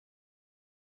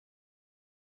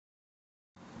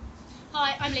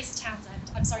Hi, I'm Lisa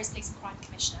Townsend. I'm Surrey Police and Crime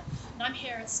Commissioner, and I'm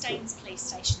here at Staines Police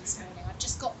Station this morning. I've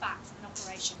just got back from an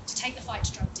operation to take the fight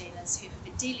to drug dealers who have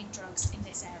been dealing drugs in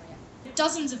this area.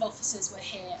 Dozens of officers were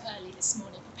here early this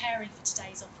morning preparing for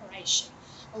today's operation,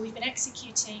 where we've been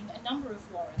executing a number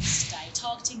of warrants today,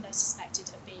 targeting those suspected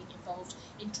of being involved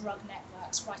in drug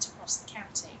networks right across the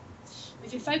county.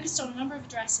 We've been focused on a number of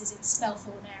addresses in the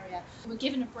Spelthorne area. We were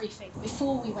given a briefing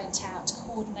before we went out to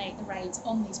coordinate the raids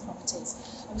on these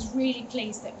properties. I was really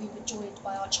pleased that we were joined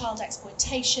by our child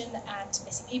exploitation and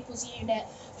missing peoples unit,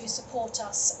 who support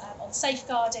us on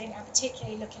safeguarding and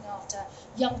particularly looking after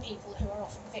young people who are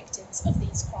often victims of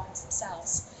these crimes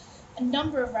themselves. A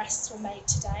number of arrests were made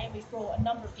today, and we've brought a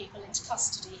number of people into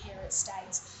custody here at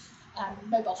Staines.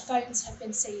 Mobile phones have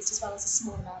been seized, as well as a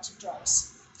small amount of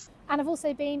drugs. And I've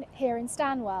also been here in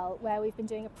Stanwell, where we've been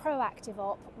doing a proactive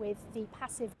op with the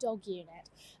passive dog unit.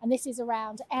 And this is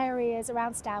around areas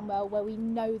around Stanwell where we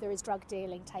know there is drug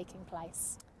dealing taking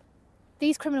place.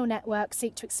 These criminal networks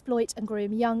seek to exploit and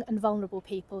groom young and vulnerable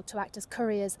people to act as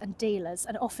couriers and dealers,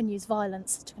 and often use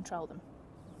violence to control them.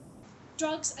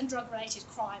 Drugs and drug-related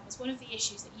crime was one of the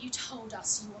issues that you told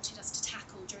us you wanted us to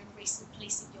tackle during the recent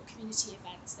Policing Your Community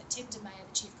events that Tim DeMayer,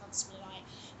 the Chief Constable, and I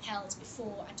held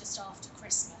before and just after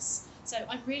Christmas. So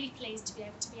I'm really pleased to be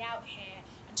able to be out here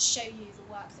and to show you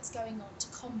the work that's going on to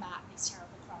combat these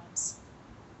terrible crimes.